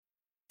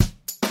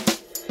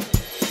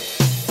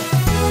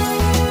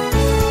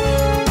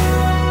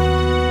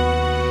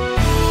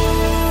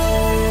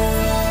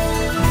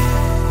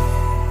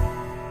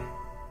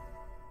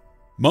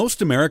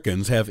Most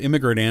Americans have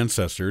immigrant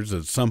ancestors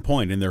at some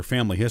point in their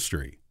family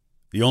history.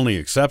 The only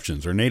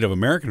exceptions are Native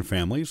American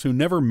families who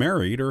never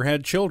married or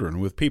had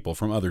children with people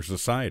from other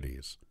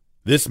societies.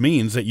 This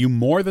means that you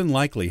more than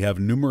likely have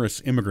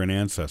numerous immigrant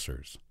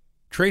ancestors.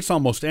 Trace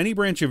almost any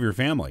branch of your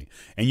family,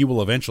 and you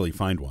will eventually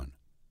find one.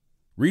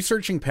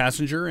 Researching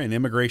passenger and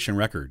immigration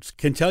records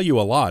can tell you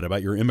a lot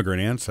about your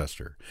immigrant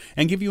ancestor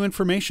and give you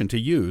information to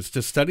use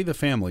to study the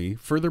family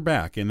further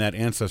back in that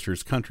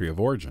ancestor's country of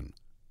origin.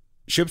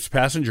 Ships'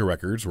 passenger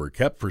records were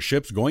kept for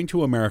ships going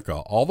to America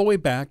all the way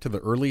back to the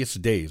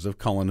earliest days of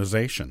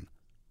colonization.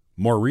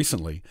 More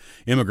recently,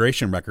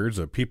 immigration records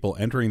of people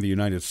entering the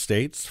United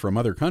States from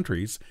other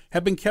countries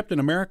have been kept in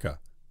America.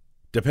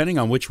 Depending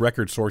on which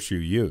record source you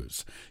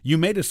use, you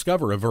may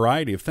discover a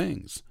variety of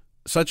things,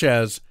 such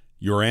as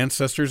your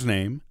ancestor's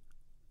name,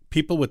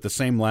 people with the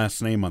same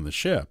last name on the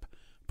ship,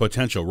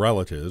 potential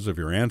relatives of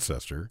your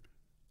ancestor,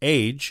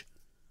 age,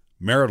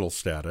 marital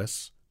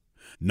status,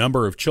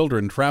 number of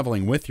children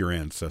traveling with your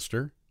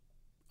ancestor,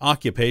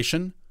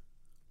 occupation,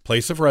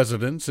 place of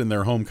residence in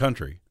their home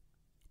country,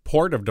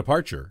 port of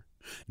departure,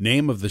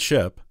 name of the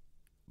ship,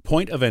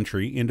 point of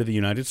entry into the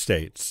United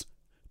States,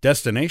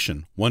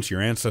 destination once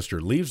your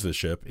ancestor leaves the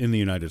ship in the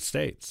United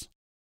States.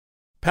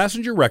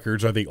 Passenger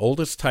records are the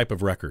oldest type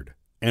of record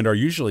and are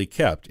usually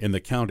kept in the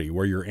county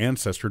where your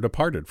ancestor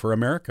departed for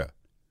America.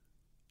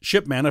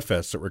 Ship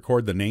manifests that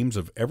record the names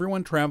of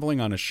everyone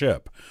traveling on a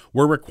ship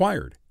were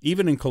required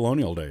even in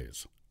colonial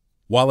days.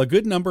 While a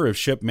good number of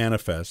ship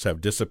manifests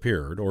have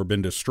disappeared or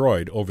been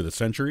destroyed over the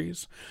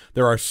centuries,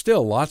 there are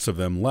still lots of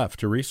them left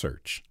to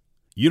research.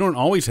 You don't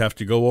always have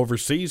to go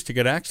overseas to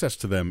get access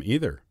to them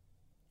either,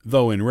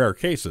 though in rare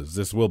cases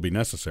this will be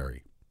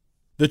necessary.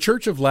 The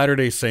Church of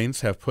Latter-day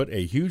Saints have put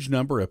a huge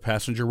number of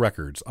passenger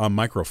records on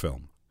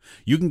microfilm.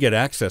 You can get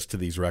access to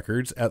these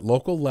records at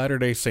local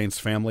Latter-day Saints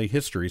family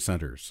history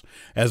centers,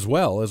 as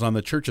well as on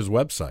the church's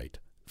website,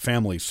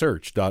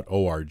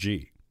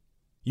 familysearch.org.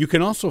 You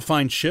can also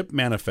find ship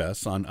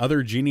manifests on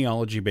other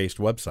genealogy-based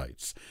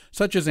websites,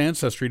 such as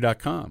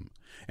Ancestry.com,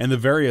 and the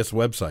various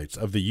websites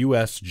of the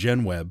U.S.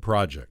 GenWeb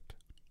project.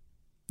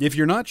 If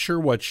you're not sure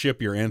what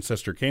ship your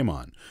ancestor came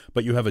on,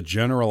 but you have a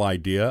general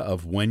idea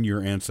of when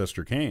your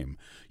ancestor came,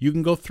 you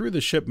can go through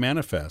the ship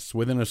manifests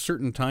within a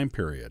certain time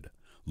period,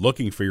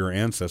 looking for your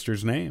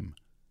ancestor's name.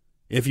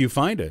 If you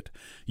find it,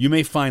 you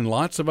may find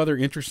lots of other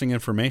interesting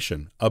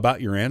information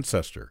about your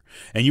ancestor,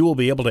 and you will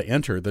be able to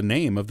enter the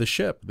name of the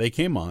ship they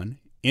came on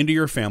into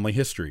your family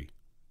history.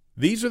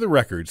 These are the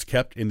records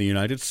kept in the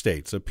United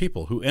States of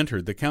people who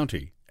entered the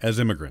county as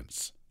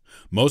immigrants.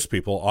 Most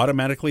people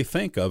automatically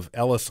think of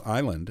Ellis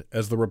Island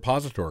as the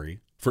repository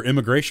for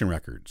immigration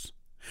records,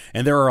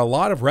 and there are a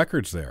lot of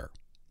records there.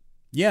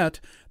 Yet,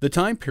 the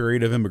time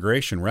period of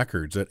immigration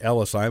records at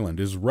Ellis Island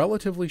is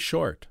relatively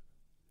short.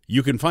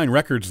 You can find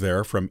records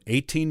there from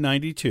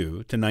 1892 to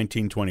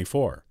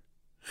 1924.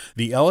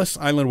 The Ellis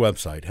Island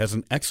website has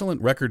an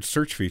excellent record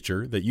search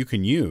feature that you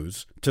can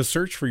use to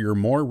search for your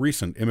more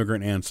recent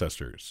immigrant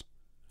ancestors.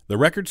 The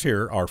records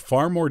here are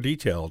far more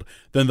detailed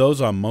than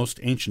those on most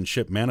ancient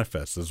ship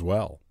manifests as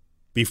well.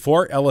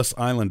 Before Ellis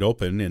Island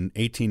opened in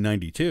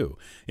 1892,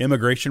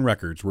 immigration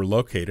records were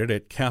located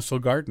at Castle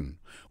Garden,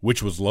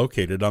 which was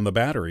located on the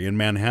Battery in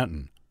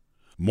Manhattan.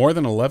 More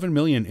than 11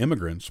 million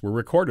immigrants were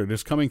recorded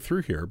as coming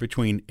through here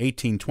between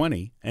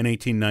 1820 and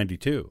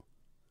 1892.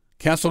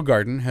 Castle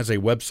Garden has a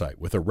website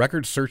with a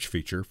record search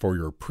feature for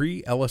your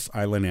pre-Ellis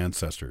Island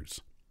ancestors.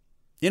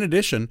 In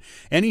addition,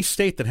 any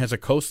state that has a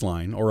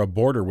coastline or a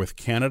border with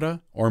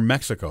Canada or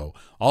Mexico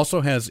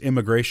also has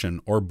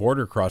immigration or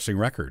border crossing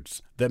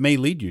records that may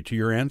lead you to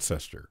your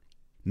ancestor.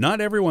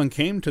 Not everyone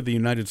came to the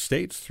United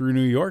States through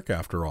New York,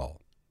 after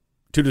all.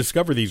 To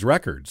discover these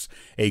records,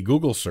 a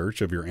Google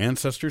search of your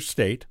ancestor's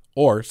state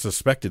or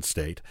suspected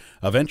state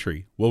of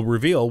entry will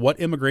reveal what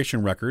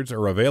immigration records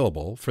are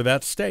available for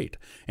that state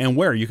and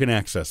where you can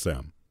access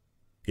them.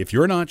 If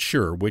you're not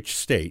sure which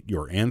state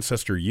your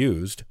ancestor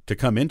used to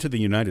come into the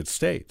United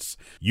States,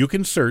 you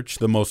can search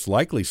the most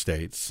likely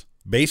states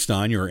based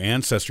on your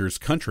ancestor's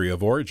country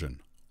of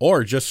origin,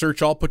 or just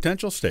search all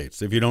potential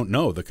states if you don't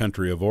know the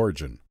country of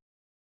origin.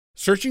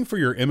 Searching for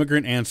your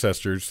immigrant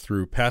ancestors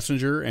through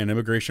passenger and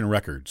immigration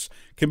records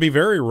can be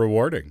very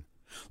rewarding.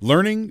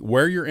 Learning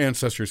where your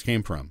ancestors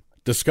came from,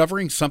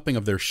 discovering something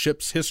of their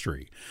ship's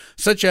history,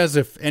 such as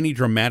if any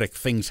dramatic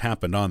things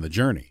happened on the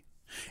journey,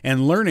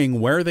 and learning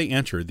where they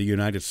entered the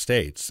United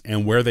States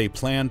and where they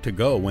planned to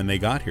go when they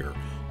got here,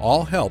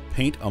 all help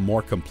paint a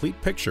more complete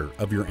picture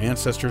of your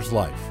ancestor's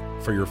life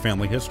for your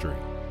family history.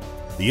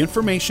 The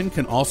information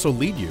can also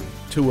lead you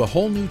to a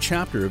whole new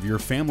chapter of your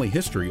family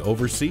history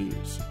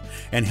overseas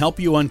and help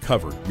you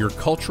uncover your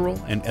cultural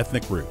and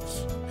ethnic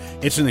roots.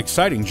 It's an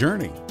exciting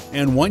journey,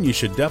 and one you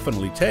should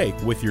definitely take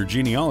with your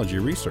genealogy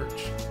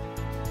research.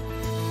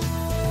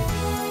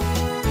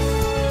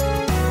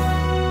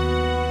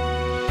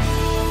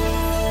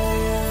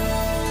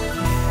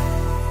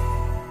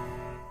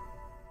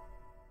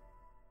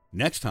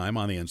 Next time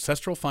on the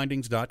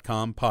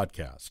AncestralFindings.com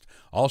podcast,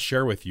 I'll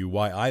share with you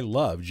why I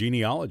love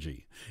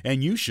genealogy,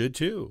 and you should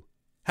too.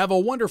 Have a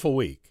wonderful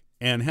week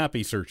and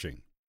happy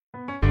searching.